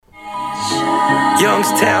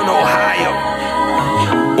Youngstown,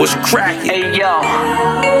 Ohio. What's cracking? Hey yo,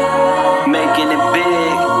 making it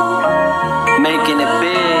big, making it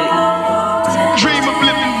big. Dream of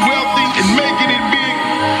living wealthy and making it big.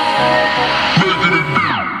 Making it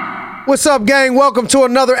big. What's up, gang? Welcome to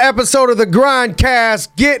another episode of the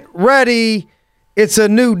Grindcast. Get ready. It's a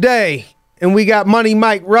new day. And we got Money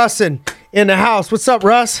Mike Russin in the house. What's up,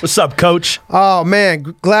 Russ? What's up, Coach? Oh, man.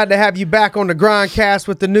 Glad to have you back on the Grindcast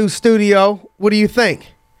with the new studio. What do you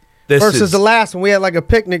think? This Versus is the last one, we had like a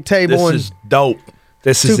picnic table this and is dope.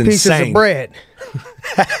 This is two pieces insane. of bread.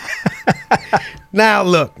 Now,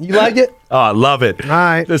 look. You like it? Oh, I love it. All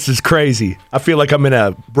right. This is crazy. I feel like I'm in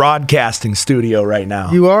a broadcasting studio right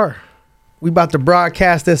now. You are. We about to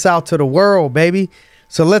broadcast this out to the world, baby.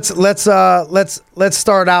 So let's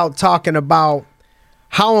start out talking about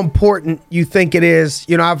how important you think it is.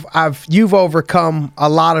 You know, you've overcome a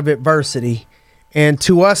lot of adversity, and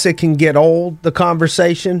to us it can get old, the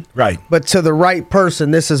conversation. Right. But to the right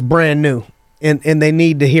person, this is brand new, and they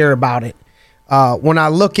need to hear about it. When I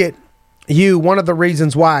look at you, one of the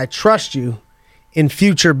reasons why I trust you in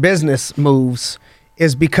future business moves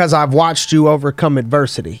is because I've watched you overcome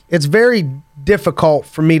adversity. It's very difficult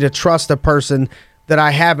for me to trust a person that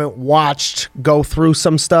I haven't watched go through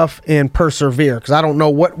some stuff and persevere, because I don't know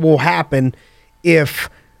what will happen if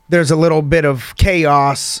there's a little bit of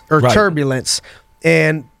chaos or turbulence.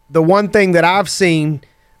 And the one thing that I've seen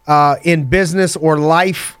in business or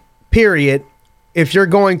life, period, if you're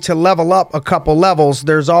going to level up a couple levels,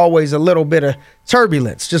 there's always a little bit of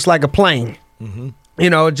turbulence, just like a plane. Mm-hmm. You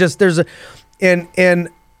know, just there's a, and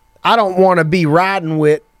I don't want to be riding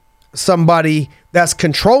with somebody that's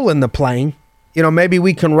controlling the plane. You know, maybe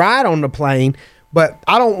we can ride on the plane, but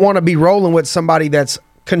I don't want to be rolling with somebody that's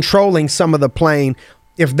controlling some of the plane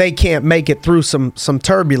if they can't make it through some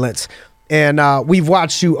turbulence. And we've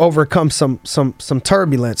watched you overcome some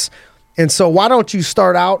turbulence. And so why don't you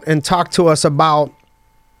start out and talk to us about,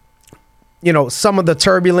 you know, some of the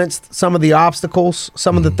turbulence, some of the obstacles,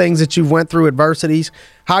 some of the things that you've went through, adversities,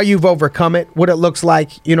 how you've overcome it, what it looks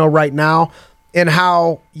like, you know, right now, and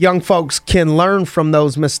how young folks can learn from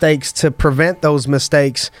those mistakes to prevent those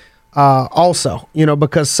mistakes also, you know,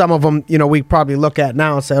 because some of them, you know, we probably look at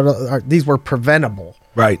now and say, these were preventable,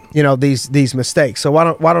 right? You know, these mistakes. So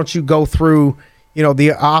why don't you go through, you know,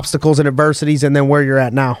 the obstacles and adversities and then where you're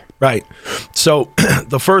at now? Right. So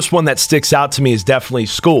the first one that sticks out to me is definitely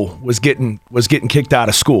school, was getting kicked out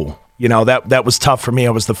of school. You know, that was tough for me. I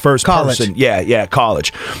was the first person. Yeah,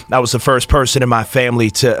 college. I was the first person in my family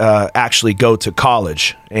to actually go to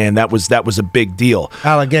college, and that was a big deal.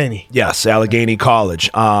 Allegheny. Yes, Allegheny College.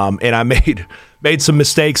 And I made some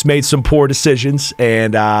mistakes, made some poor decisions,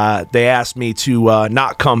 and they asked me to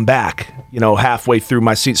not come back, you know, halfway through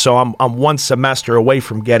my seat. So I'm one semester away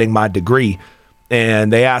from getting my degree,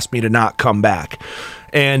 and they asked me to not come back.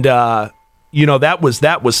 And you know, that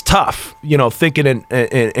was tough, you know, thinking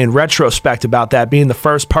in retrospect about that, being the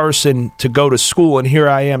first person to go to school. And here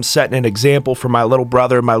I am setting an example for my little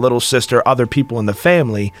brother, my little sister, other people in the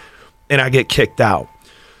family, and I get kicked out.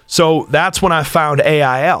 So that's when I found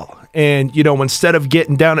AIL. And, you know, instead of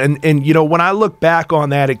getting down and you know, when I look back on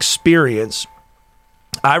that experience,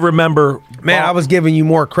 I remember. Man, I was giving you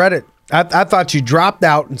more credit. I thought you dropped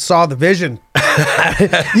out and saw the vision.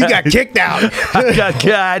 You got kicked out. I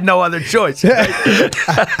had no other choice.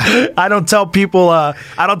 I don't tell people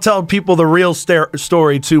the real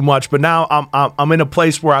story too much, but now I'm in a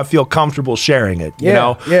place where I feel comfortable sharing it. You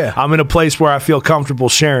know, I'm in a place where I feel comfortable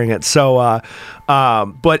sharing it. So,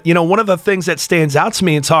 but you know, one of the things that stands out to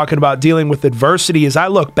me in talking about dealing with adversity is I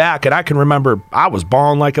look back and I can remember I was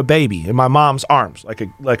bawling like a baby in my mom's arms,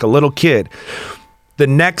 like a little kid. The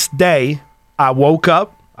next day, I woke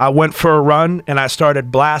up, I went for a run, and I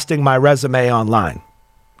started blasting my resume online.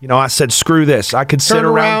 You know, I said, screw this. I could sit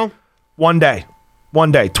around one day,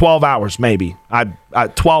 12 hours maybe,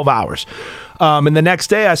 12 hours. And the next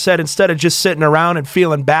day I said, instead of just sitting around and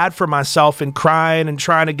feeling bad for myself and crying and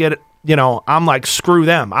trying to get it, you know, I'm like, screw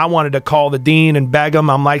them. I wanted to call the dean and beg them.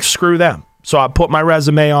 I'm like, screw them. So I put my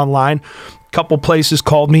resume online. Couple places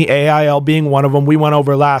called me, AIL being one of them. We went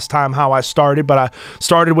over last time how I started, but I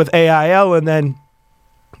started with AIL, and then,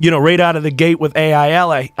 you know, right out of the gate with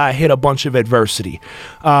AIL, I hit a bunch of adversity.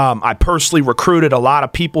 I personally recruited a lot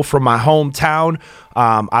of people from my hometown.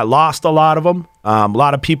 I lost a lot of them. A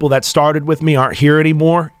lot of people that started with me aren't here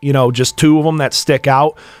anymore. You know, just two of them that stick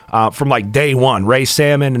out from like day one. Ray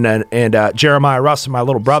Salmon and Jeremiah Russin, my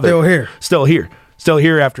little brother. Still here. still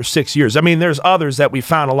here after 6 years. I mean, there's others that we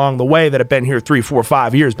found along the way that have been here 3, 4,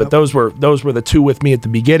 5 years, but those were the two with me at the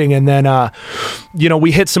beginning. And then,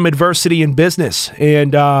 we hit some adversity in business,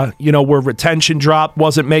 and where retention dropped,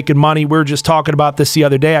 wasn't making money. We were just talking about this the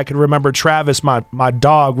other day. I can remember Travis, my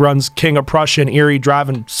dog, runs King of Prussia in Erie,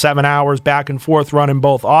 driving 7 hours back and forth, running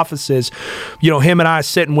both offices. Him and I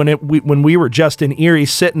sitting when we were just in Erie,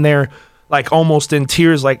 sitting there like almost in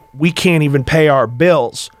tears, like we can't even pay our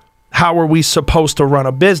bills. How are we supposed to run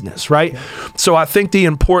a business, right? Yeah. So I think the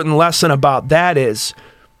important lesson about that is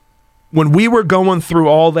when we were going through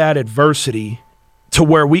all that adversity to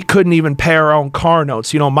where we couldn't even pay our own car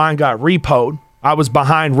notes. Mine got repoed. I was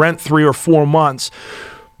behind rent 3 or 4 months.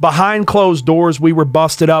 Behind closed doors, we were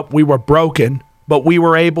busted up. We were broken, but we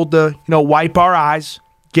were able to, wipe our eyes,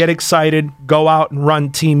 get excited, go out and run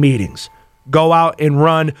team meetings, go out and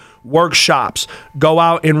run workshops, go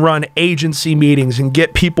out and run agency meetings and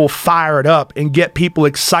get people fired up and get people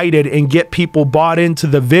excited and get people bought into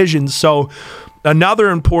the vision. So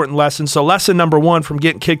another important lesson. So lesson number 1 from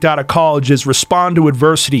getting kicked out of college is respond to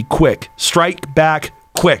adversity quick. Strike back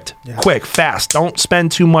quick, fast. Don't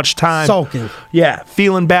spend too much time sulking. Yeah,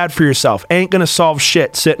 feeling bad for yourself. Ain't going to solve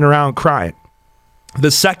shit sitting around crying.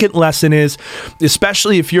 The second lesson is,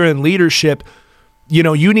 especially if you're in leadership,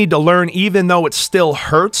 you need to learn, even though it still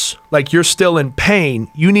hurts, like you're still in pain,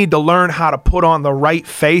 you need to learn how to put on the right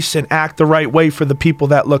face and act the right way for the people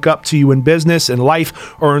that look up to you in business, in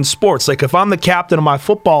life, or in sports. Like if I'm the captain of my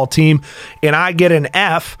football team and I get an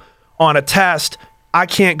F on a test, I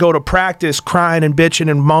can't go to practice crying and bitching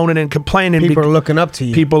and moaning and complaining. People are looking up to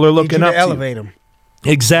you. People are looking up to you. Elevate them.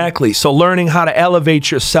 Exactly. So learning how to elevate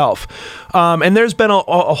yourself. And there's been a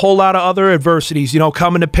whole lot of other adversities,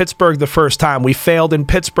 coming to Pittsburgh the first time. We failed in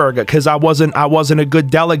Pittsburgh because I wasn't a good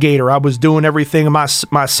delegator. I was doing everything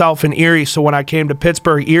myself in Erie. So when I came to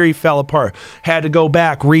Pittsburgh, Erie fell apart. Had to go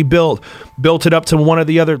back, rebuild, built it up to one of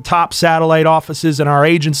the other top satellite offices in our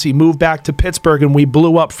agency, moved back to Pittsburgh, and we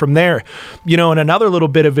blew up from there. And another little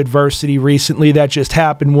bit of adversity recently that just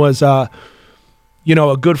happened was, a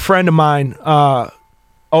good friend of mine,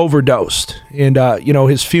 overdosed, and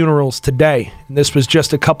his funeral's today, and this was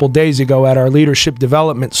just a couple days ago at our leadership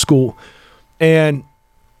development school. And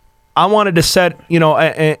I wanted to set,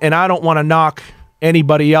 and I don't want to knock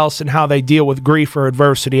anybody else and how they deal with grief or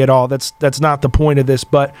adversity at all. That's not the point of this,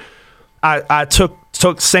 but I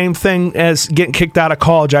took same thing as getting kicked out of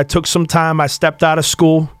college. I took some time. I stepped out of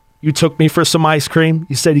school. You took me for some ice cream.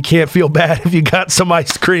 You said you can't feel bad if you got some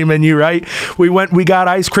ice cream in you, right? We got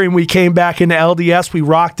ice cream. We came back into LDS. We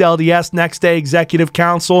rocked LDS. Next day, executive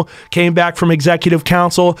council. Came back from executive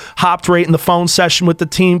council. Hopped right in the phone session with the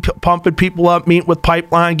team, pumping people up, meeting with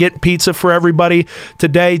Pipeline, getting pizza for everybody.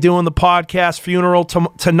 Today, doing the podcast, funeral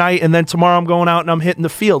tonight, and then tomorrow I'm going out and I'm hitting the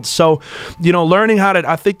field. So, learning how to,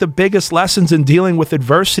 I think the biggest lessons in dealing with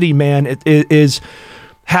adversity, man, is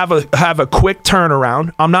have a quick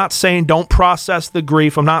turnaround. I'm not saying don't process the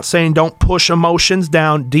grief. I'm not saying don't push emotions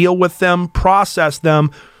down. Deal with them, process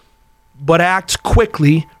them, but act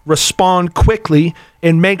quickly, respond quickly,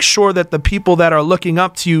 and make sure that the people that are looking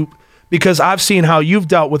up to you, because I've seen how you've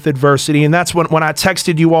dealt with adversity, and that's when I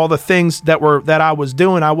texted you all the things that I was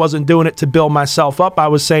doing. I wasn't doing it to build myself up. I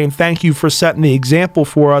was saying thank you for setting the example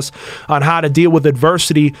for us on how to deal with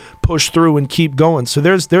adversity, push through, and keep going. So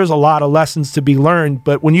there's a lot of lessons to be learned.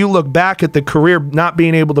 But when you look back at the career, not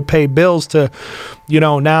being able to pay bills to,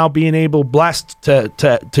 now being blessed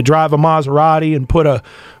to drive a Maserati and put a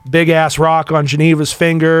big ass rock on Geneva's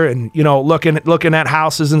finger, and looking at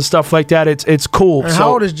houses and stuff like that, it's cool. And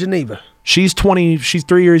how old is Geneva? She's 20. She's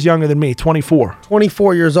 3 years younger than me. 24.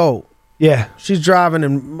 24 years old. Yeah. She's driving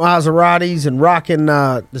in Maseratis and rocking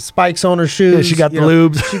the spikes on her shoes. Yeah, she got the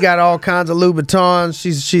lubes. She got all kinds of Louboutins.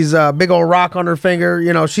 She's a big old rock on her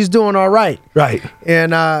finger. She's doing all right. Right.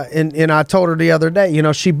 And I told her the other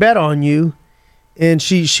day, she bet on you. And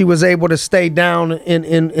she was able to stay down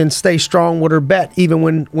and stay strong with her bet, even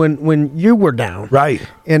when you were down. Right.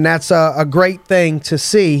 And that's a great thing to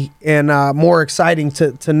see, and more exciting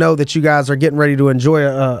to know that you guys are getting ready to enjoy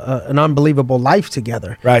an unbelievable life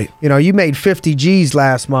together. Right. You made 50 G's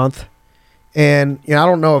last month, and I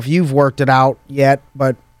don't know if you've worked it out yet,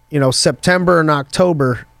 but September and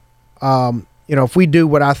October, if we do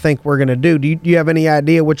what I think we're going to do you have any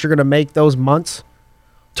idea what you're going to make those months?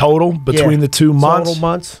 Total between the 2 months? Total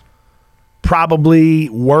months? Probably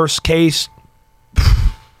worst case,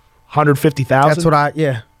 150,000. That's what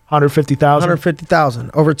 150,000.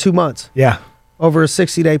 150,000 over 2 months. Yeah. Over a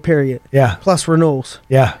 60-day period. Yeah. Plus renewals.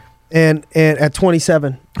 Yeah. And at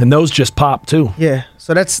 27. And those just pop too. Yeah.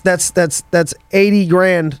 So that's 80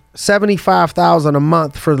 grand, 75,000 a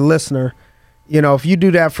month for the listener. You know, if you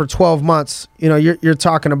do that for 12 months, you know, you're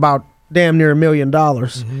talking about damn near $1 million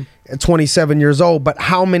at 27 years old. But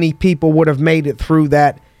how many people would have made it through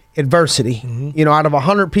that adversity? You know, out of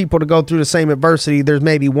 100 people to go through the same adversity, there's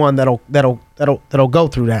maybe one that'll go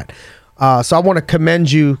through that. So I want to commend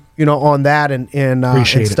you, you know, on that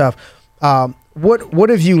and stuff. What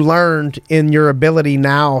have you learned in your ability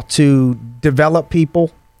now to develop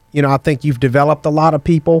people? You know, I think you've developed a lot of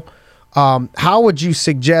people. How would you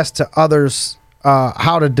suggest to others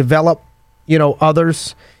how to develop, you know,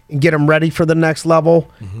 others and get them ready for the next level?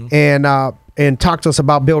 And talk to us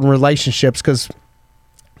about building relationships, because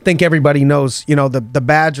I think everybody knows, you know, the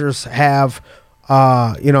Badgers have,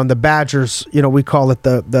 you know, and the Badgers, you know, we call it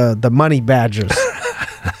the money Badgers.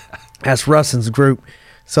 That's Russin's group.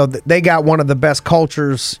 So they got one of the best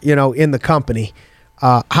cultures, you know, in the company.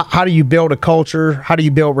 How do you build a culture? How do you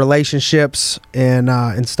build relationships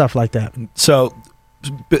and stuff like that? So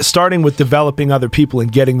starting with developing other people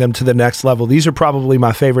and getting them to the next level, these are probably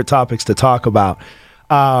my favorite topics to talk about.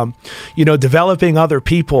 You know, developing other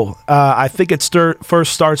people, I think it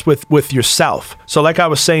first starts with yourself. So like I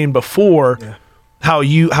was saying before, how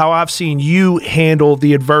I've seen you handle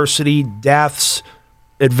the adversity, deaths,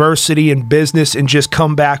 adversity in business, and just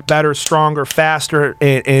come back better, stronger, faster,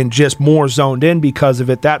 and just more zoned in because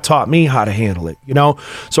of it. That taught me how to handle it, you know?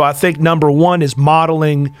 So I think number one is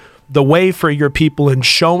modeling the way for your people and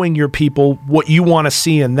showing your people what you want to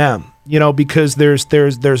see in them. You know, because there's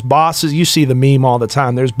bosses. You see the meme all the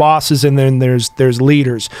time. There's bosses, and then there's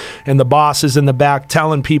leaders, and the boss is in the back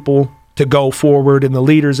telling people to go forward, and the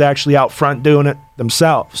leaders actually out front doing it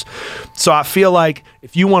themselves. So I feel like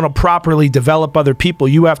if you want to properly develop other people,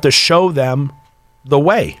 you have to show them the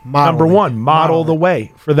way. Number one, model the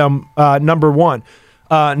way for them. Number one.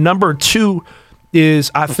 Number two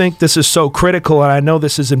is, I think this is so critical, and I know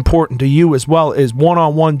this is important to you as well, is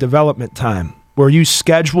one-on-one development time, where you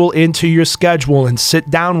schedule into your schedule and sit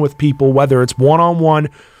down with people, whether it's one-on-one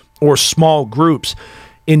or small groups,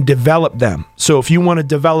 and develop them. So if you want to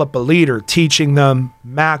develop a leader, teaching them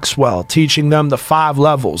Maxwell, teaching them the 5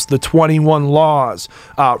 levels, the 21 laws,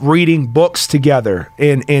 reading books together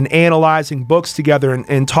and analyzing books together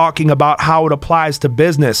and talking about how it applies to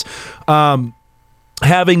business,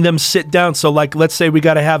 having them sit down. So like, let's say we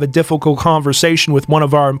got to have a difficult conversation with one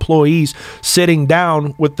of our employees, sitting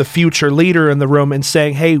down with the future leader in the room and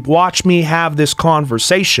saying, hey, watch me have this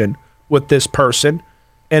conversation with this person.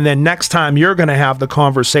 And then next time you're going to have the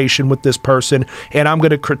conversation with this person, and I'm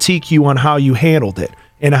going to critique you on how you handled it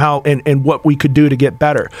and how and what we could do to get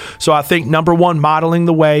better. So I think number one, modeling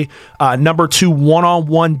the way. Number two,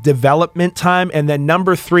 one-on-one development time. And then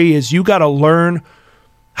number three is you got to learn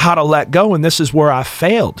how to let go. And this is where I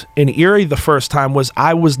failed in Erie the first time, was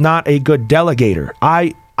I was not a good delegator.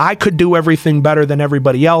 I could do everything better than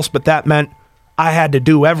everybody else, but that meant I had to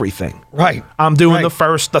do everything. Right. I'm doing the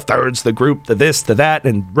first, the thirds, the group, the this, the that,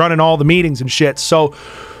 and running all the meetings and shit. So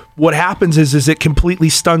what happens is it completely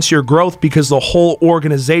stunts your growth, because the whole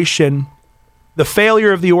organization, the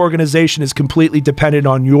failure of the organization is completely dependent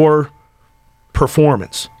on your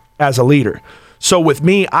performance as a leader. So with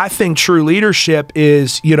me, I think true leadership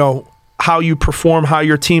is, you know, how you perform, how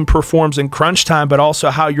your team performs in crunch time, but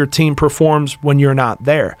also how your team performs when you're not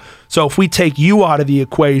there. So if we take you out of the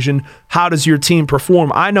equation, how does your team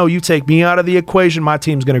perform? I know you take me out of the equation, my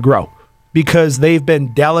team's going to grow, because they've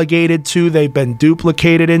been delegated to, they've been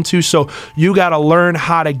duplicated into. So you got to learn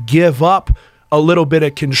how to give up a little bit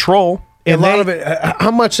of control. And a lot of it,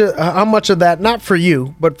 how much of that, not for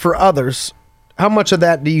you, but for others, how much of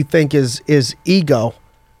that do you think is ego,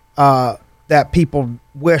 that people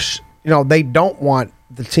wish, you know, they don't want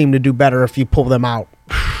the team to do better if you pull them out,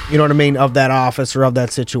 you know what I mean, of that office or of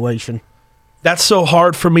that situation? That's so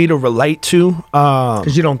hard for me to relate to.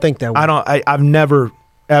 Because you don't think that way. I've never,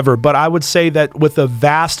 ever. But I would say that with a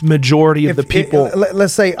vast majority of the people.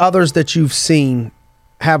 Let's say others that you've seen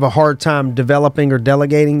have a hard time developing or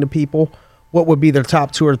delegating to people. What would be their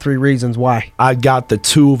top 2 or 3 reasons why? I got the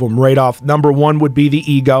 2 of them right off. Number 1 would be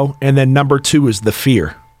the ego. And then number 2 is the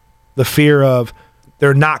fear. The fear of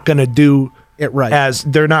they're not going to do it right.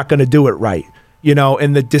 They're not going to do it right. You know,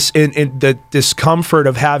 and the discomfort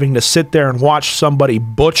of having to sit there and watch somebody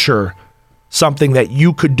butcher something that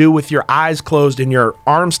you could do with your eyes closed and your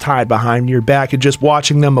arms tied behind your back, and just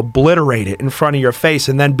watching them obliterate it in front of your face,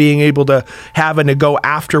 and then being able to having to go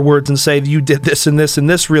afterwards and say, you did this and this and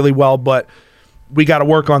this really well, but we got to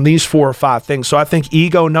work on these 4 or 5 things. So I think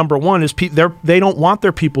ego, number 1, is they don't want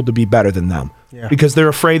their people to be better than them. Yeah. Because they're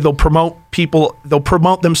afraid they'll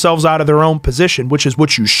promote themselves out of their own position, which is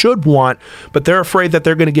what you should want, but they're afraid that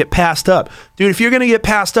they're going to get passed up. Dude, if you're going to get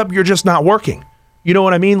passed up, you're just not working. You know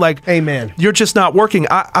what I mean? Like, Amen. You're just not working.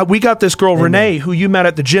 We got this girl, Renee, who you met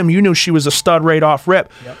at the gym. You knew she was a stud right off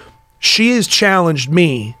rip. Yep. She has challenged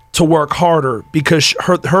me to work harder because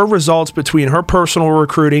her results between her personal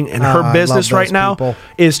recruiting and her business right now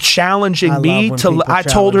is challenging me to. I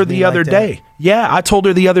told her the other day. Yeah, I told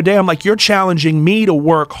her the other day. I'm like, you're challenging me to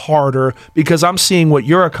work harder because I'm seeing what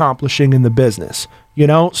you're accomplishing in the business. You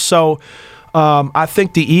know, so I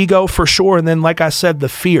think the ego for sure, and then like I said, the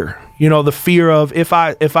fear. You know, the fear of if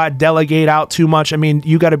I delegate out too much. I mean,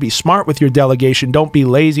 you got to be smart with your delegation. Don't be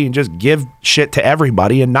lazy and just give shit to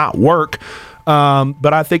everybody and not work.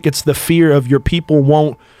 But I think it's the fear of your people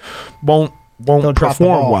won't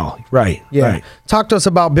perform well. Right. Yeah. Right. Talk to us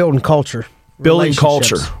about building culture.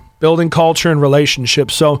 Building culture and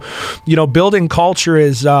relationships. So, you know, building culture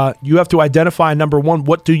is you have to identify, number one,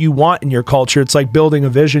 what do you want in your culture? It's like building a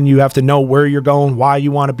vision. You have to know where you're going, why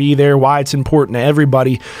you want to be there, why it's important to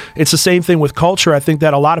everybody. It's the same thing with culture. I think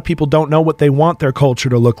that a lot of people don't know what they want their culture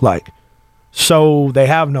to look like. So they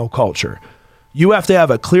have no culture. You have to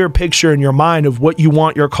have a clear picture in your mind of what you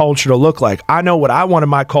want your culture to look like. I know what I wanted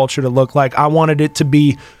my culture to look like. I wanted it to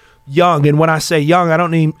be young. And when I say young, I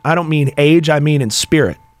don't mean age, I mean in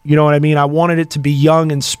spirit. You know what I mean? I wanted it to be young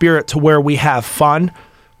in spirit to where we have fun,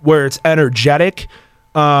 where it's energetic.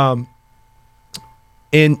 And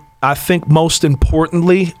I think most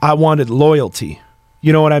importantly, I wanted loyalty.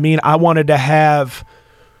 You know what I mean? I wanted to have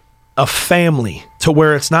a family to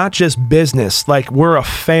where it's not just business. Like, we're a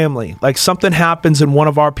family. Like, something happens in one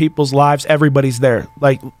of our people's lives, everybody's there.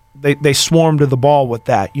 Like, they swarm to the ball with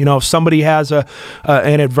that. You know, if somebody has an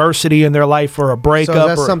adversity in their life or a breakup. So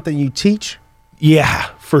that's something you teach? Yeah,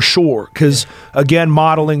 for sure. Because, again,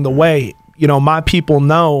 modeling the way, you know, my people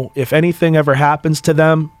know if anything ever happens to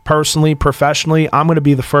them personally, professionally, I'm going to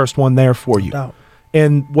be the first one there for you. No.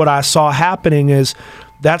 And what I saw happening is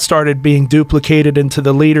that started being duplicated into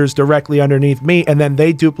the leaders directly underneath me. And then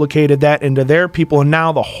they duplicated that into their people. And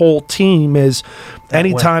now the whole team is,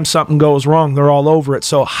 anytime something goes wrong, they're all over it.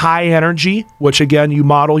 So high energy, which again, you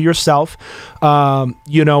model yourself,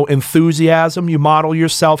 you know, enthusiasm, you model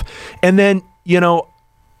yourself. And then, you know,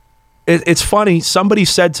 it's funny. Somebody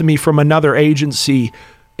said to me from another agency,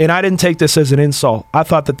 and I didn't take this as an insult. I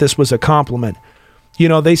thought that this was a compliment. You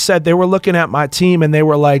know, they said they were looking at my team and they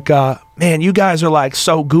were like, man, you guys are like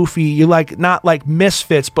so goofy. You like, not like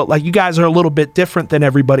misfits, but like you guys are a little bit different than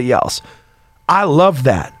everybody else. I love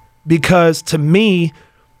that because to me,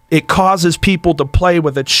 it causes people to play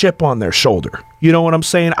with a chip on their shoulder. You know what I'm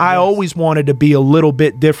saying? Yes. I always wanted to be a little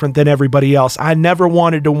bit different than everybody else. I never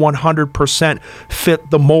wanted to 100% fit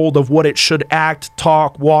the mold of what it should act,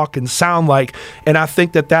 talk, walk, and sound like. And I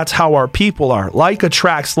think that that's how our people are. Like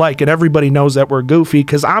attracts like, and everybody knows that we're goofy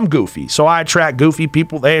because I'm goofy. So I attract goofy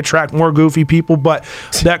people. They attract more goofy people. But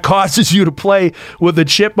that causes you to play with a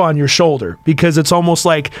chip on your shoulder because it's almost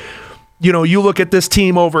like, you know, you look at this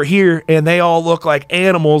team over here and they all look like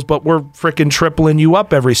animals, but we're freaking tripling you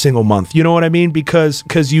up every single month. You know what I mean? Because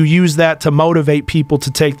you use that to motivate people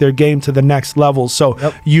to take their game to the next level. So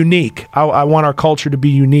unique. I want our culture to be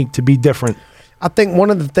unique, to be different. I think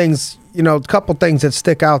one of the things, you know, a couple things that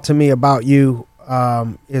stick out to me about you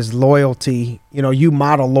is loyalty. You know, you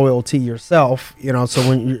model loyalty yourself, you know, so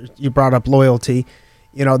when you brought up loyalty,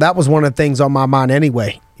 you know, that was one of the things on my mind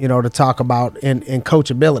anyway, you know, to talk about in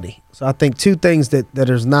coachability. So I think two things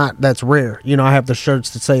that's rare. You know, I have the shirts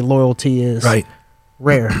that say loyalty is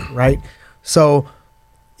rare, right? So,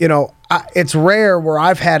 you know, it's rare where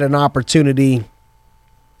I've had an opportunity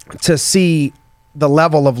to see the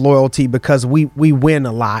level of loyalty because we win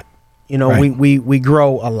a lot, you know, we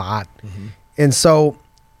grow a lot. Mm-hmm. And so,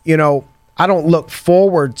 you know, I don't look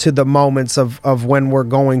forward to the moments of when we're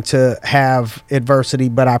going to have adversity,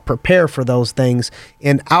 but I prepare for those things.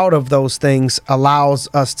 And out of those things allows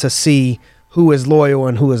us to see who is loyal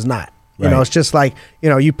and who is not. You know, it's just like, you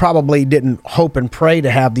know, you probably didn't hope and pray to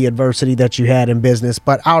have the adversity that you had in business,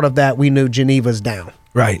 but out of that, we knew Geneva's down.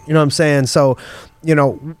 Right. You know what I'm saying? So, you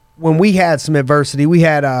know, when we had some adversity, we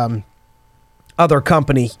had other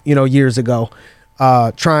company, you know, years ago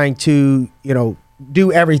trying to, you know,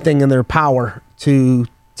 do everything in their power to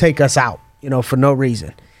take us out, you know, for no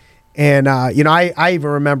reason. And, you know, I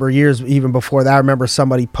even remember years even before that, I remember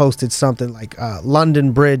somebody posted something like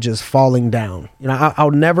London Bridge is falling down. You know,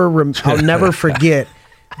 I'll never forget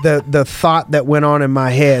the thought that went on in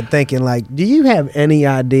my head thinking like, do you have any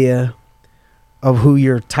idea of who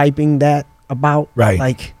you're typing that about? Right.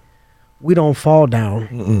 Like, we don't fall down.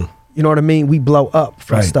 Mm-mm. You know what I mean? We blow up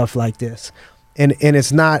from stuff like this. And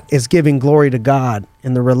it's giving glory to God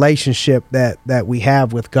in the relationship that we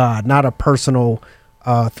have with God, not a personal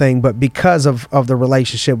thing, but because of the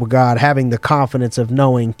relationship with God, having the confidence of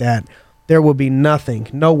knowing that there will be nothing,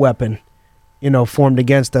 no weapon, formed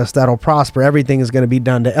against us that'll prosper. Everything is going to be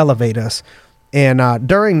done to elevate us. And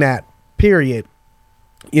during that period,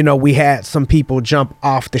 we had some people jump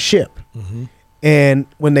off the ship. Mm-hmm. And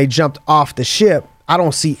when they jumped off the ship, I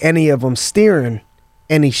don't see any of them steering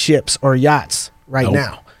any ships or yachts right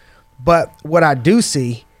now. But what I do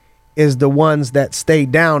see is the ones that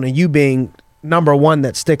stayed down, and you being number one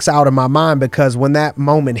that sticks out in my mind, because when that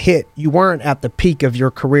moment hit, you weren't at the peak of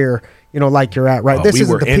your career, like you're at, right? Oh, this we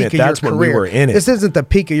isn't were the in peak it. of That's your when career. we were in it. This isn't the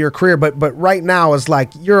peak of your career, but right now it's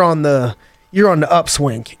like you're on the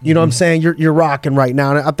upswing. You know what I'm saying? You're rocking right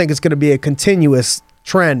now. And I think it's going to be a continuous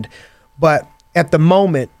trend. But at the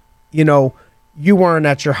moment, you weren't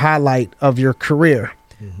at your highlight of your career.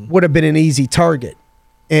 Mm-hmm. Would have been an easy target.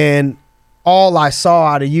 And all I saw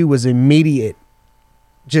out of you was immediate,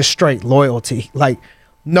 just straight loyalty. Like,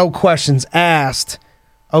 no questions asked.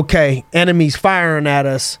 Okay, enemies firing at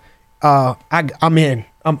us. I'm in.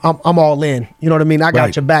 I'm all in. You know what I mean? I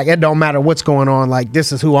got your back. It don't matter what's going on. Like,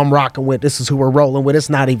 this is who I'm rocking with. This is who we're rolling with. It's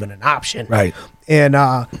not even an option. Right. And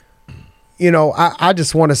I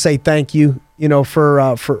just want to say thank you,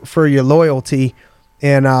 for your loyalty,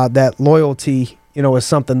 and that loyalty, is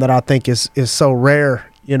something that I think is so rare,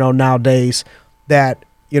 nowadays, that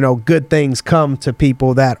good things come to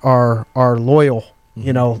people that are loyal,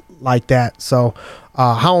 like that. So,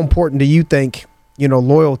 how important do you think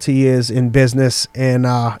loyalty is in business? And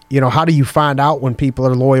how do you find out when people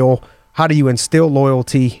are loyal? How do you instill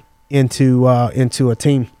loyalty into a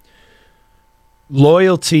team?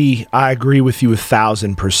 Loyalty, I agree with you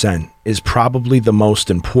 1,000%, is probably the most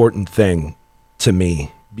important thing to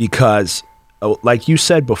me, because like you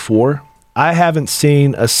said before, I haven't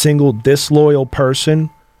seen a single disloyal person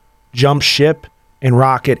jump ship and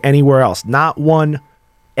rocket anywhere else. Not one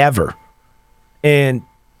ever. And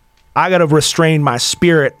I got to restrain my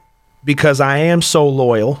spirit, because I am so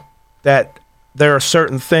loyal that there are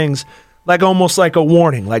certain things, like almost like a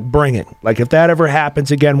warning, like bring it. Like, if that ever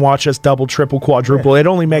happens again, watch us double, triple, quadruple. It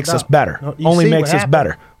only makes us better. Only makes us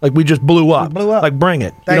better. Like, we just blew up. Like, bring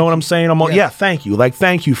it. You know what I'm saying? Yeah, thank you. Like,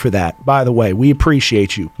 thank you for that. By the way, we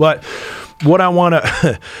appreciate you. But what I want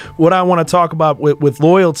to talk about with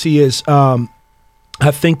loyalty is,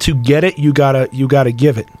 I think to get it, you gotta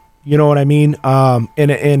give it. You know what I mean?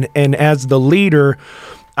 And as the leader,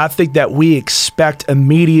 I think that we expect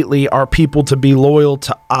immediately our people to be loyal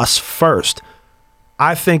to us first.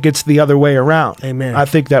 I think it's the other way around. Amen. I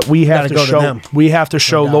think that we have to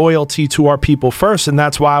show loyalty to our people first, and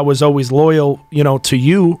that's why I was always loyal, to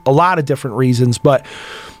you. A lot of different reasons, but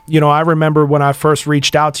I remember when I first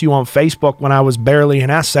reached out to you on Facebook when I was barely an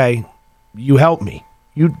essay, you helped me.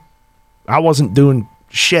 I wasn't doing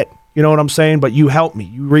shit. You know what I'm saying? But you helped me.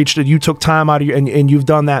 You took time out of you, and you've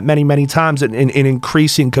done that many, many times in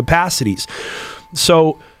increasing capacities.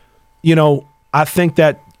 So, I think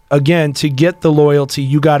that, again, to get the loyalty,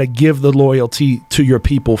 you got to give the loyalty to your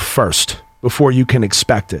people first before you can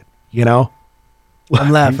expect it, I'm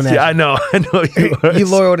laughing at you. I know you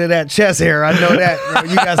loyal to that chest hair. I know that, bro.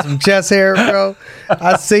 You got some chest hair, bro.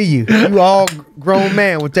 I see you. You all grown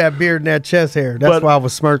man with that beard and that chest hair. That's why I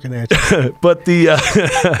was smirking at you. But yeah,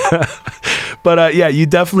 you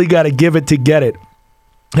definitely got to give it to get it.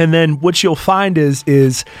 And then what you'll find is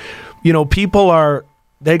people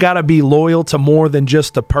they got to be loyal to more than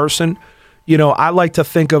just a person. I like to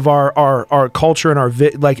think of our culture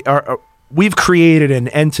and we've created an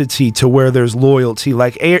entity to where there's loyalty.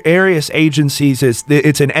 Like Arius Agencies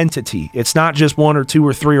it's an entity. It's not just one or two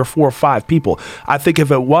or three or four or five people. I think if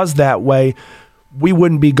it was that way, we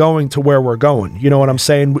wouldn't be going to where we're going. You know what I'm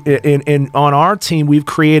saying? In on our team, we've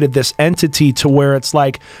created this entity to where it's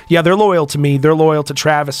like, yeah, they're loyal to me. They're loyal to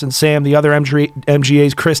Travis and Sam, the other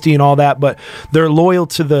MGAs, Christy and all that, but they're loyal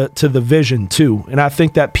to the vision too. And I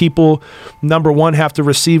think that people, number one, have to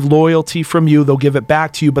receive loyalty from you. They'll give it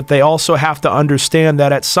back to you, but they also have to understand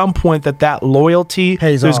that at some point that loyalty,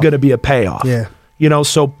 there's going to be a payoff. Yeah.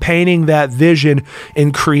 So painting that vision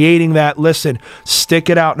and creating that, listen,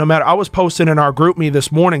 stick it out no matter. I was posting in our group me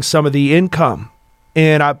this morning some of the income,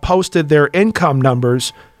 and I posted their income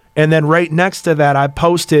numbers, and then right next to that, I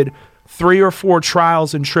posted 3 or 4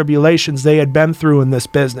 trials and tribulations they had been through in this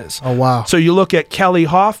business. Oh, wow. So you look at Kelly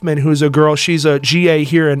Hoffman, who's a girl, she's a GA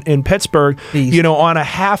here in Pittsburgh, Beast. On a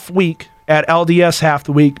half week at LDS half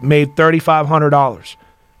the week, made $3,500.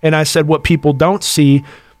 And I said, what people don't see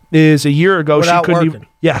is a year ago without she couldn't working.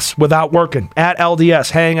 Without working at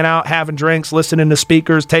LDS, hanging out, having drinks, listening to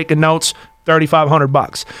speakers, taking notes,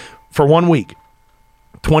 $3,500 for 1 week.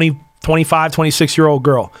 25, 26-year-old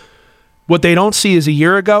girl. What they don't see is a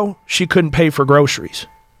year ago, she couldn't pay for groceries.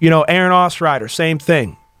 You know, Aaron Ostrider, same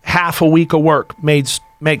thing. Half a week of work, make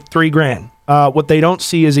 $3,000. What they don't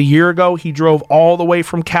see is a year ago, he drove all the way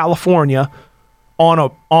from California on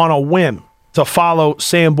a whim to follow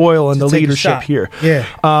Sam Boyle and the leadership here. Yeah.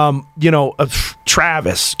 You know,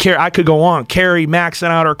 Travis, I could go on. Carrie maxing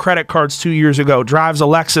out her credit cards 2 years ago, drives a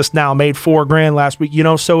Lexus now, made $4,000 last week. You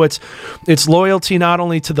know, so it's loyalty not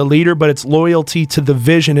only to the leader, but it's loyalty to the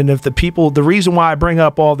vision. And if the reason why I bring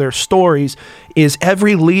up all their stories is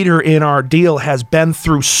every leader in our deal has been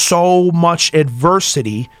through so much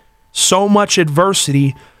adversity.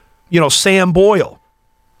 You know, Sam Boyle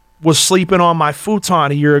was sleeping on my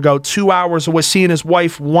futon a year ago, 2 hours away, seeing his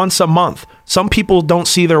wife once a month. Some people don't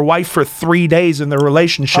see their wife for 3 days and their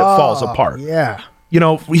relationship falls apart. Yeah. You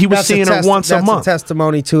know, he was seeing her once a month. That's a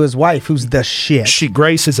testimony to his wife, who's the shit.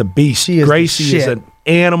 Grace is a beast. She is Gracie is an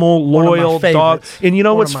animal, loyal dog. And you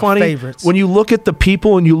know what's funny? When you look at the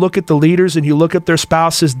people and you look at the leaders and you look at their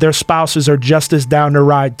spouses are just as down to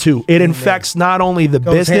ride too. It infects not only the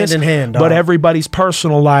business, hand in hand, but everybody's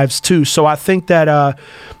personal lives too. So I think that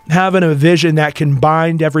having a vision that can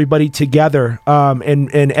bind everybody together and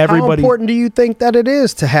everybody. How important do you think that it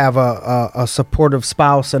is to have a supportive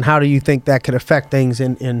spouse, and how do you think that could affect things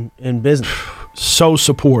in business? So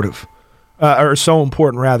supportive. Or so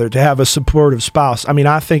important, rather, to have a supportive spouse. I mean,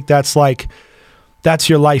 I think that's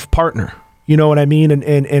your life partner. You know what I mean?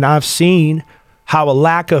 And I've seen how a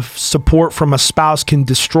lack of support from a spouse can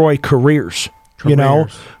destroy careers. You know,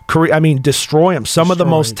 destroy them. Some of the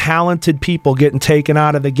most talented people getting taken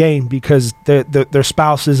out of the game because their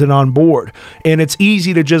spouse isn't on board. And it's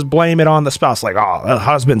easy to just blame it on the spouse. Like, oh, the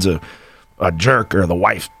husband's a jerk, or the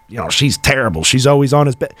wife, you know, she's terrible. She's always on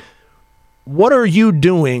his bed. What are you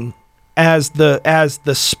doing as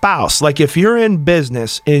the spouse? Like, if you're in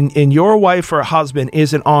business and your wife or husband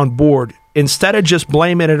isn't on board, instead of just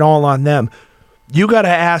blaming it all on them, you got to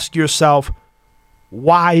ask yourself,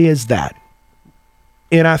 why is that?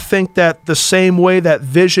 And I think that the same way that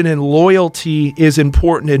vision and loyalty is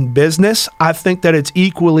important in business, I think that it's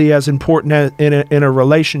equally as important in a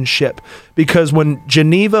relationship. Because when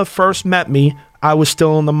Geneva first met me, I was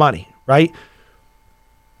still in the money, right?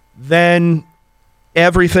 Then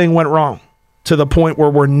everything went wrong to the point where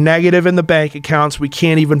we're negative in the bank accounts. We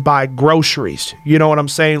can't even buy groceries. You know what I'm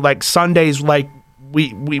saying? Like Sundays, like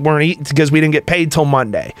we weren't eating because we didn't get paid till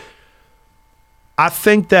Monday. I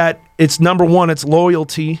think that it's number one, it's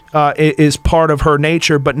loyalty is part of her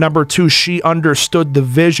nature. But number two, she understood the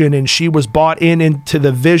vision and she was bought into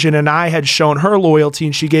the vision, and I had shown her loyalty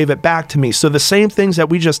and she gave it back to me. So the same things that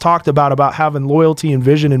we just talked about having loyalty and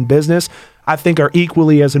vision in business, I think are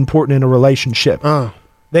equally as important in a relationship.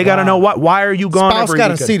 They got to know why are you gone Spouse every got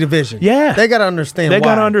to weekend? see the vision. Yeah. They got to understand They why.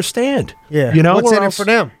 got to understand. Yeah. You know, what's in it for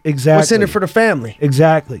them? Exactly. What's in it for the family?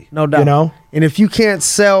 Exactly. No doubt. You know? And if you can't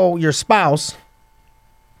sell your spouse,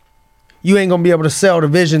 you ain't going to be able to sell the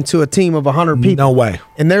vision to a team of 100 people. No way.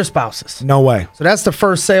 And their spouses. No way. So that's the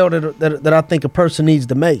first sale that I think a person needs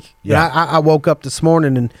to make. Yeah. I woke up this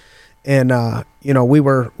morning and you know,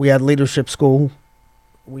 we had leadership school.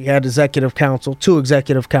 We had executive council, 2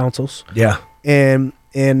 executive councils. Yeah. And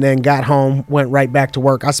then got home, went right back to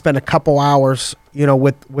work. I spent a couple hours, you know,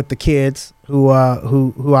 with the kids who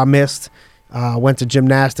I missed. Went to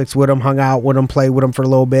gymnastics with them, hung out with them, played with them for a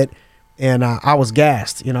little bit. And I was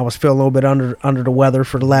gassed. You know, I was feeling a little bit under the weather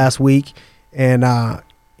for the last week. And,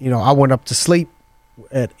 you know, I went up to sleep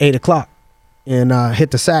at 8 o'clock and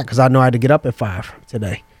hit the sack because I know I had to get up at 5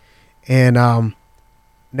 today. And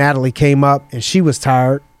Natalie came up and she was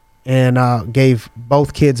tired and gave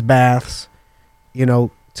both kids baths, you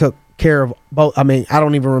know, took care of both. I mean, I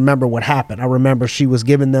don't even remember what happened. I remember she was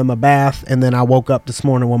giving them a bath, and then I woke up this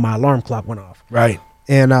morning when my alarm clock went off. Right.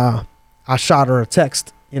 And I shot her a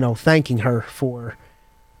text, you know, thanking her for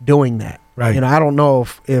doing that. Right. You know, I don't know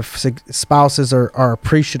if spouses are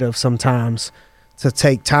appreciative sometimes to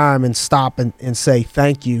take time and stop and say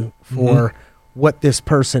thank you for what this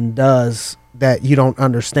person does that you don't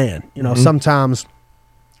understand. You know, sometimes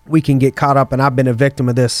we can get caught up, and I've been a victim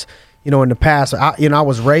of this, you know, in the past. I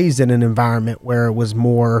was raised in an environment where it was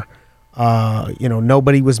more, you know,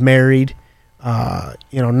 nobody was married.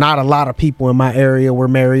 You know, not a lot of people in my area were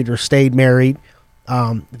married or stayed married.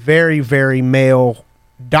 Very, very male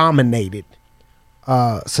dominated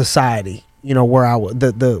society, you know, where I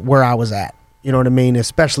was at, you know what I mean?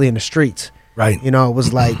 Especially in the streets. Right. You know, it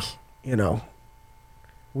was like, you know,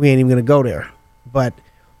 we ain't even going to go there. But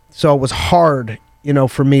so it was hard, you know,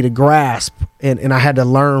 for me to grasp, and I had to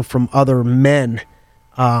learn from other men,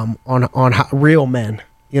 on how, real men,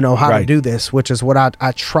 you know, how to do this, which is what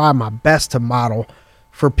I try my best to model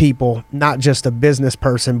for people, not just a business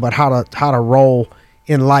person, but how to roll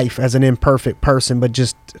in life as an imperfect person, but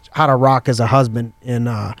just how to rock as a husband and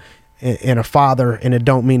a father. And it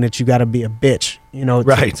don't mean that you got to be a bitch,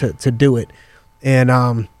 Right. to do it.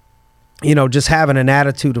 And, just having an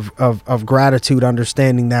attitude of gratitude,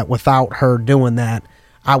 understanding that without her doing that,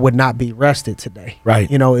 I would not be rested today. Right.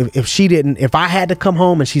 If I had to come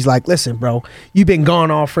home and she's like, listen, bro, you've been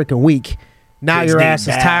gone all freaking week. Now Kids your need ass is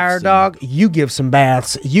baths tired, and- dog. You give some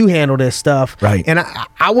baths. You handle this stuff. Right. And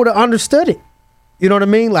I would have understood it. You know what I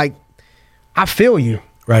mean? Like, I feel you.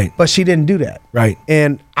 Right. But she didn't do that. Right.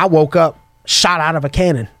 And I woke up shot out of a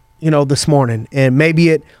cannon, this morning. And maybe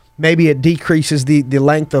it decreases the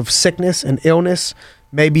length of sickness and illness.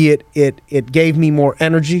 Maybe it gave me more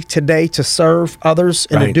energy today to serve others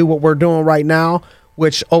and to Right. do what we're doing right now,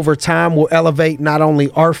 which over time will elevate not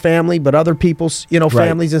only our family, but other people's,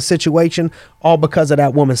 families and situation, all because of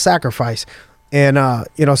that woman's sacrifice. And,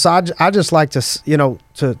 so I just like to,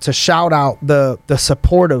 to shout out the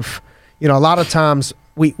supportive, a lot of times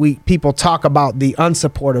we people talk about the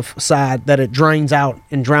unsupportive side, that it drains out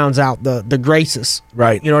and drowns out the graces.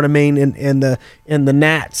 Right. You know what I mean? And the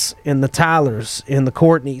Nats and the Tylers and the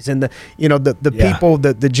Courtneys and the Yeah. people,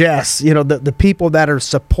 the Jess, the people that are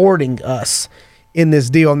supporting us in this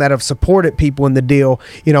deal and that have supported people in the deal.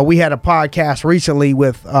 We had a podcast recently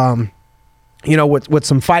with, with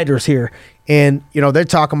some fighters here, and they're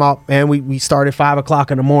talking about, man, we started 5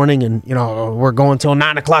 o'clock in the morning, and we're going till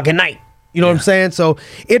 9 o'clock at night. You know what I'm saying? So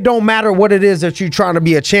it don't matter what it is that you're trying to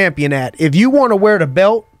be a champion at. If you want to wear the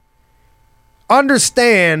belt,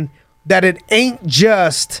 understand that it ain't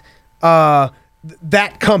just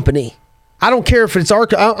that company. I don't care if it's I'm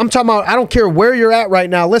talking about, I don't care where you're at right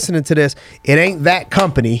now listening to this. It ain't that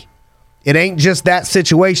company. It ain't just that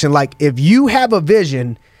situation. Like, if you have a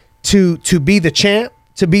vision to be the champ,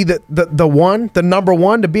 to be the number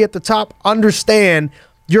one, to be at the top, understand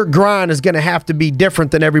your grind is going to have to be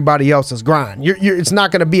different than everybody else's grind. It's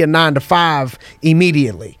not going to be a 9 to 5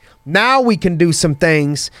 immediately. Now we can do some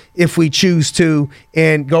things if we choose to,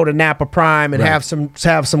 and go to Napa Prime and have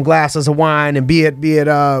some glasses of wine and be at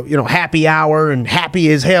happy hour, and happy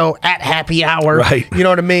as hell at happy hour. Right. You know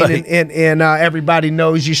what I mean? Right. And everybody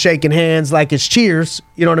knows you shaking hands like it's cheers.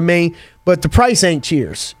 You know what I mean? But the price ain't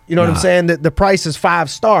cheers. You know what I'm saying? The price is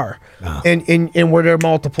 5-star, and we're there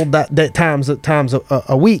multiple times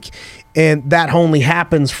a week, and that only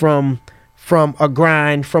happens from a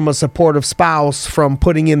grind, from a supportive spouse, from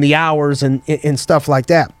putting in the hours and stuff like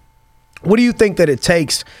that. What do you think that it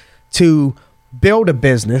takes to build a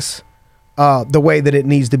business the way that it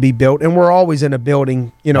needs to be built? And we're always in a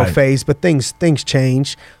building, Right. phase, but things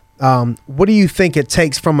change. What do you think it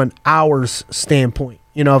takes from an hours standpoint?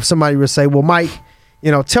 If somebody would say, well, Mike,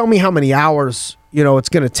 tell me how many hours, it's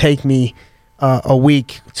going to take me a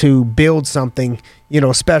week to build something,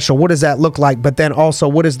 special. What does that look like? But then also,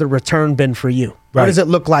 what has the return been for you? Right. What does it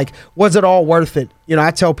look like? Was it all worth it?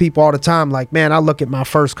 I tell people all the time, like, man, I look at my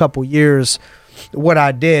first couple years, what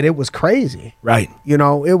I did, it was crazy. Right.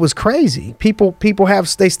 It was crazy. People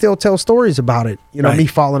they still tell stories about it. Right. Me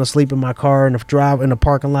falling asleep in my car in the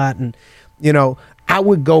parking lot, and I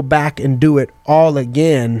would go back and do it all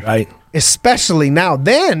again. Right. Especially now.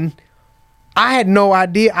 Then I had no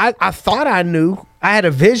idea. I thought I knew. I had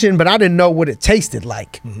a vision, but I didn't know what it tasted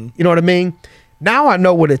like. Mm-hmm. You know what I mean? Now I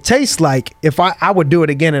know what it tastes like. If I would do it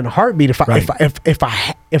again in a heartbeat if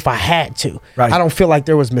I had to. Right. I don't feel like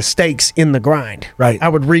there was mistakes in the grind. Right. I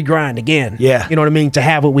would regrind again. Yeah. You know what I mean? To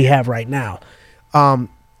have what we have right now.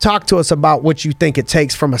 Talk to us about what you think it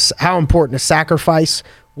takes from how important is sacrifice.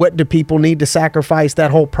 What do people need to sacrifice, that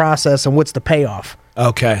whole process, and what's the payoff?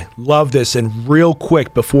 Okay. Love this. And real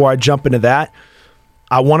quick, before I jump into that,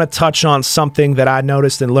 I want to touch on something that I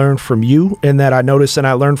noticed and learned from you, and that I noticed and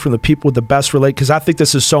I learned from the people with the best relate, because I think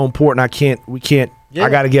this is so important. I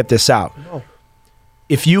got to get this out. No.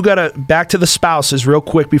 If you got to, back to the spouses real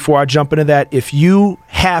quick before I jump into that, if you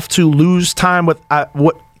have to lose time with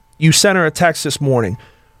what you sent her a text this morning,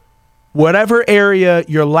 whatever area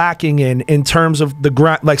you're lacking in terms of the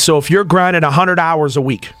grind, like, so if you're grinding 100 hours a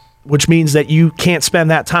week, which means that you can't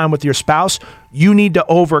spend that time with your spouse, you need to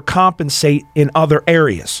overcompensate in other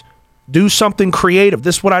areas. Do something creative.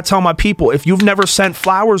 This is what I tell my people. If you've never sent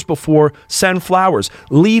flowers before, send flowers.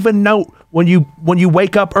 Leave a note when you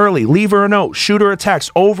wake up early. Leave her a note. Shoot her a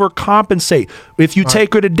text. Overcompensate. If you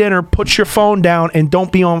take her to dinner, put your phone down and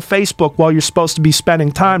don't be on Facebook while you're supposed to be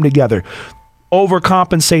spending time together.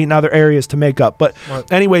 Overcompensate in other areas to make up. But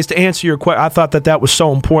anyways, to answer your question, I thought that was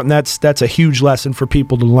so important. That's a huge lesson for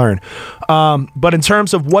people to learn. But in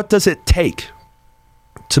terms of what does it take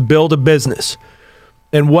to build a business,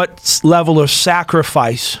 And what level of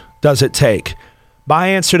sacrifice does it take? My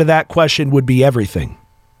answer to that question would be everything.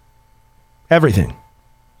 Everything.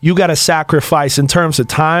 You got to sacrifice in terms of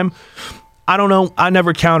time. I don't know. I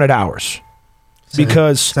never counted hours.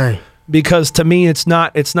 Same. Because to me, it's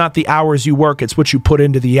not the hours you work, it's what you put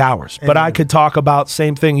into the hours. But I could talk about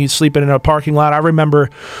same thing, you sleeping in a parking lot. I remember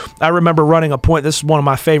running a point. This is one of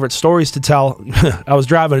my favorite stories to tell. I was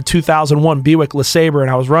driving a 2001 Buick LeSabre,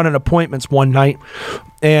 and I was running appointments one night,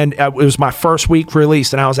 and it was my first week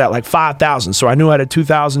released, and I was at like 5,000. So I knew I had a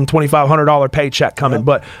 $2,000, $2,500 paycheck coming,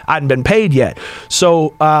 but I hadn't been paid yet.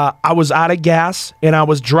 So I was out of gas, and I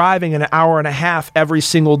was driving an hour and a half every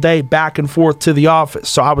single day back and forth to the office.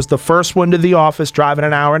 So I was the first one to the office, driving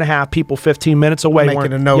an hour and a half. People 15 minutes away.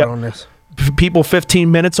 Making a note on this. People 15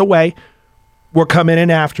 minutes away were coming in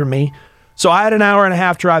after me. So I had an hour and a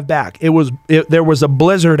half drive back. There was a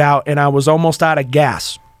blizzard out, and I was almost out of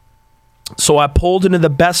gas. So I pulled into the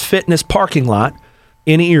Best Fitness parking lot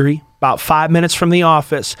in Erie, about 5 minutes from the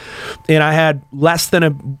office, and I had less than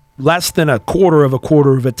a quarter of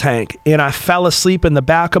a tank, and I fell asleep in the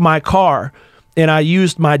back of my car, and I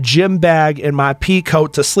used my gym bag and my pea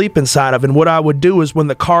coat to sleep inside of. And what I would do is when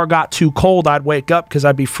the car got too cold, I'd wake up because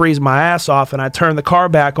I'd be freezing my ass off, and I'd turn the car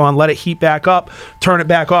back on, let it heat back up, turn it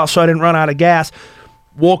back off so I didn't run out of gas.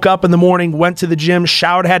 Woke up in the morning, went to the gym,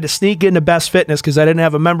 showered, had to sneak into Best Fitness because I didn't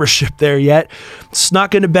have a membership there yet.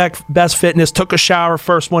 Snuck into Best Fitness, took a shower,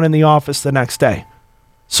 first one in the office the next day.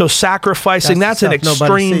 So sacrificing, that's an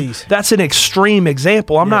extreme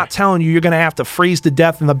example. I'm not telling you you're going to have to freeze to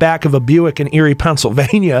death in the back of a Buick in Erie,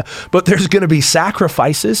 Pennsylvania, but there's going to be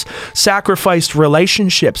sacrifices, sacrificed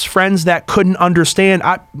relationships, friends that couldn't understand.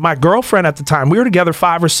 My girlfriend at the time, we were together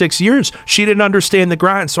 5 or 6 years. She didn't understand the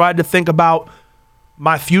grind, so I had to think about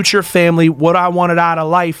my future family, what I wanted out of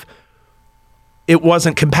life. It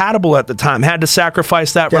wasn't compatible at the time. Had to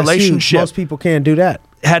sacrifice that relationship. Most people can't do that.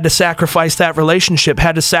 Had to sacrifice that relationship.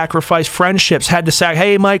 Had to sacrifice friendships. Had to say,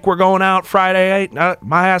 hey, Mike, we're going out Friday.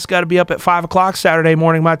 My ass got to be up at 5 o'clock Saturday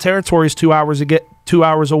morning. My territory is 2 hours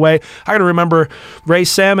away. I got to remember Ray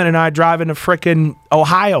Salmon and I driving to frickin'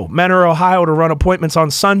 Ohio, Mentor, Ohio, to run appointments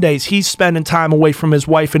on Sundays. He's spending time away from his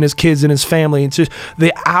wife and his kids and his family. And just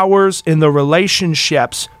the hours in the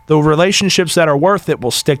relationships that are worth it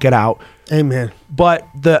will stick it out. Amen. But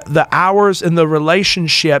the hours in the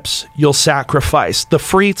relationships you'll sacrifice. The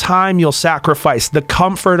free time you'll sacrifice. The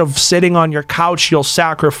comfort of sitting on your couch you'll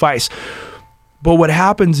sacrifice. But what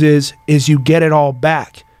happens is you get it all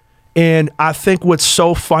back. And I think what's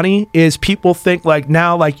so funny is people think like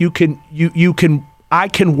now, like I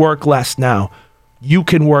can work less now. You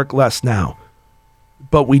can work less now.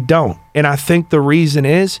 But we don't. And I think the reason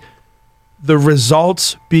is the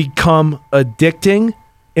results become addicting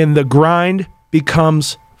and the grind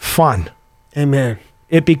becomes fun. Amen.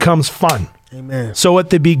 It becomes fun. Amen. So at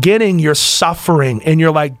the beginning, you're suffering and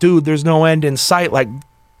you're like, dude, there's no end in sight. Like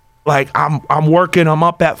I'm working, I'm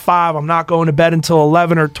up at 5, I'm not going to bed until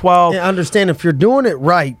 11 or 12. Yeah, understand if you're doing it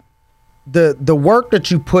right, the work that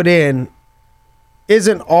you put in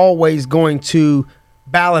isn't always going to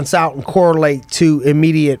balance out and correlate to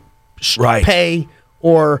immediate pay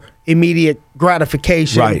or immediate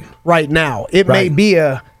gratification right now. It may be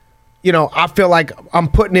I feel like I'm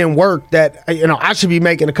putting in work that, I should be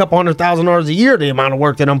making a couple $100,000 a year, the amount of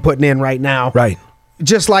work that I'm putting in right now. Right.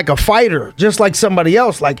 Just like a fighter, just like somebody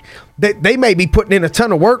else, like they may be putting in a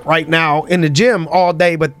ton of work right now in the gym all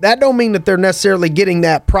day, but that don't mean that they're necessarily getting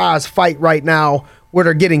that prize fight right now where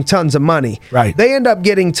they're getting tons of money. Right. They end up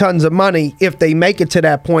getting tons of money if they make it to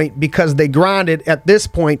that point because they grinded at this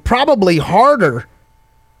point probably harder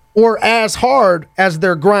or as hard as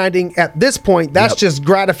they're grinding at this point. That's just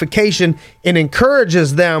gratification and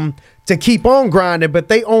encourages them to keep on grinding, but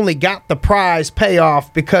they only got the prize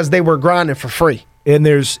payoff because they were grinding for free. And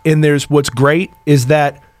there's what's great is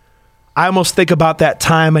that I almost think about that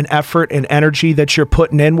time and effort and energy that you're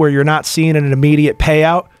putting in where you're not seeing an immediate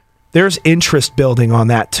payout. There's interest building on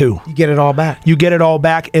that too. You get it all back. You get it all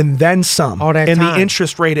back and then some. All that and time. The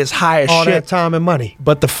interest rate is high as all shit. All that time and money.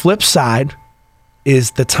 But the flip side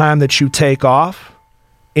is the time that you take off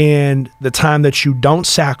and the time that you don't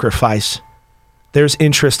sacrifice. There's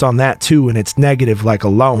interest on that too, and it's negative like a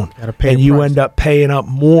loan. And you end up paying up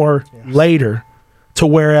more later. To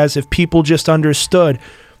whereas if people just understood,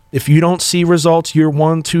 if you don't see results year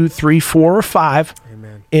 1, 2, 3, 4, or 5,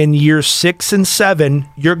 Amen. In year 6 and 7,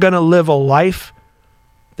 you're going to live a life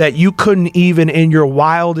that you couldn't even in your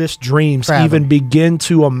wildest dreams even begin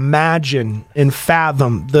to imagine and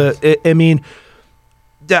fathom. The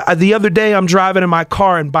other day I'm driving in my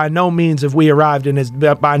car, and by no means have we arrived in this.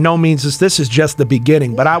 By no means this is just the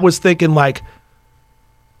beginning. But I was thinking like,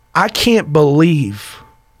 I can't believe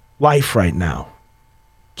life right now.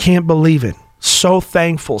 Can't believe it. So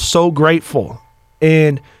thankful, so grateful.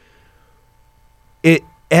 And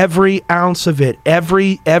every ounce of it,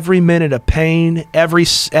 every minute of pain, every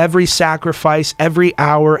sacrifice, every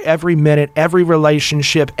hour, every minute, every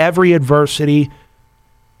relationship, every adversity,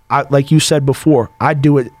 like you said before, I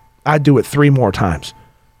do it 3 more times.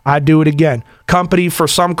 I do it again. Company, for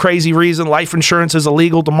some crazy reason, life insurance is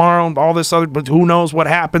illegal tomorrow, and all this other, but who knows what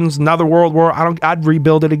happens, another world war, I'd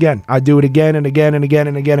rebuild it again. I'd do it again and again and again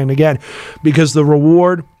and again and again, because the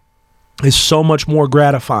reward is so much more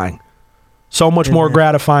gratifying. So much more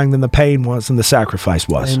gratifying than the pain was and the sacrifice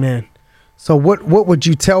was. Amen. So what would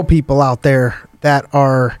you tell people out there that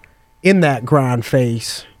are in that grind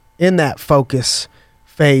phase, in that focus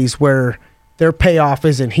phase where their payoff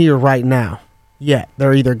isn't here right now yet?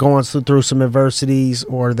 They're either going through some adversities,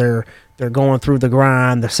 or they're going through the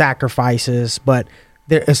grind, the sacrifices, but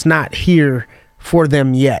it's not here for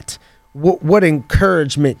them yet. What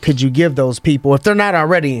encouragement could you give those people if they're not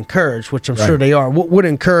already encouraged, which I'm sure they are? What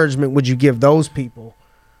encouragement would you give those people?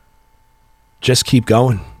 Just keep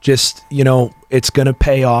going. Just, it's going to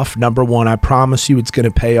pay off. Number one, I promise you it's going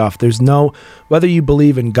to pay off. There's no, whether you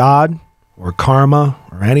believe in God or karma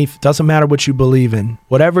or doesn't matter what you believe in.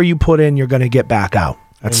 Whatever you put in, you're going to get back out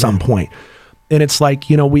at some point. And it's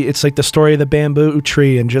like, it's like the story of the bamboo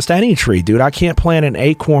tree, and just any tree, dude. I can't plant an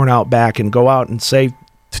acorn out back and go out and say,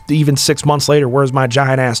 even 6 months later, where's my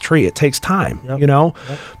giant ass tree? It takes time,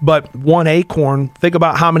 But one acorn, think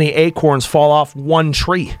about how many acorns fall off one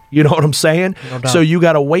tree. You know what I'm saying? No doubt. So you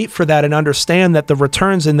got to wait for that and understand that the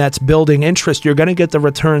returns, and that's building interest. You're going to get the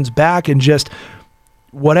returns back, and just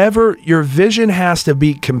whatever your vision has to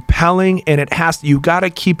be compelling, and you got to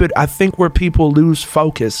keep it. I think where people lose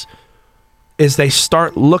focus is they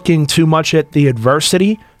start looking too much at the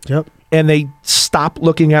adversity. Yep. And they stop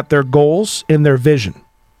looking at their goals and their vision.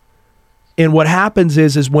 And what happens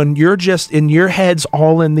is when you're just in your head's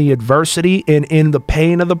all in the adversity and in the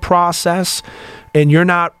pain of the process, and you're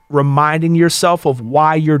not reminding yourself of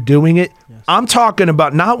why you're doing it. Yes. I'm talking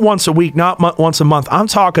about not once a week, not once a month. I'm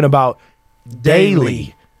talking about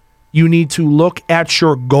daily. You need to look at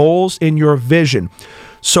your goals and your vision.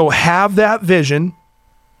 So have that vision,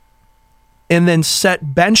 and then set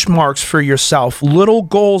benchmarks for yourself, little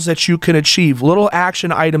goals that you can achieve, little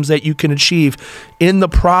action items that you can achieve in the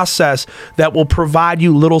process that will provide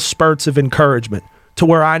you little spurts of encouragement, to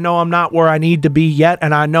where I know I'm not where I need to be yet,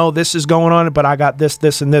 and I know this is going on, but I got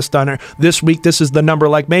this, and this done. Or this week, this is the number.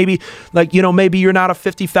 Maybe you're not a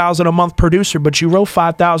 50,000 a month producer, but you wrote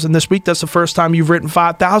 5,000 this week. That's the first time you've written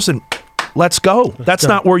 5,000. Let's go. That's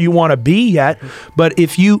not where you want to be yet, but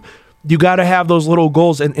if you got to have those little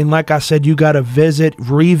goals. And like I said, you got to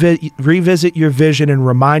revisit your vision and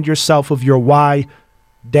remind yourself of your why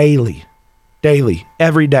daily,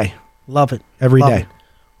 every day. Love it. Every day.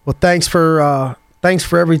 Well, thanks for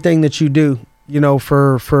everything that you do,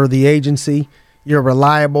 for the agency. You're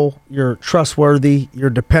reliable, you're trustworthy, you're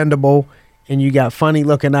dependable, and you got funny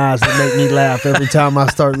looking eyes that make me laugh every time I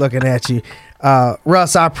start looking at you.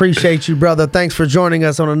 Russ, I appreciate you, brother. Thanks for joining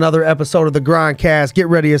us on another episode of the Grindcast. Get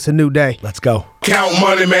ready, it's a new day. Let's go. Count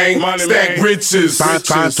money, man. Stack riches.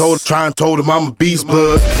 Trying told him I'm a beast,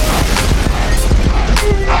 bud.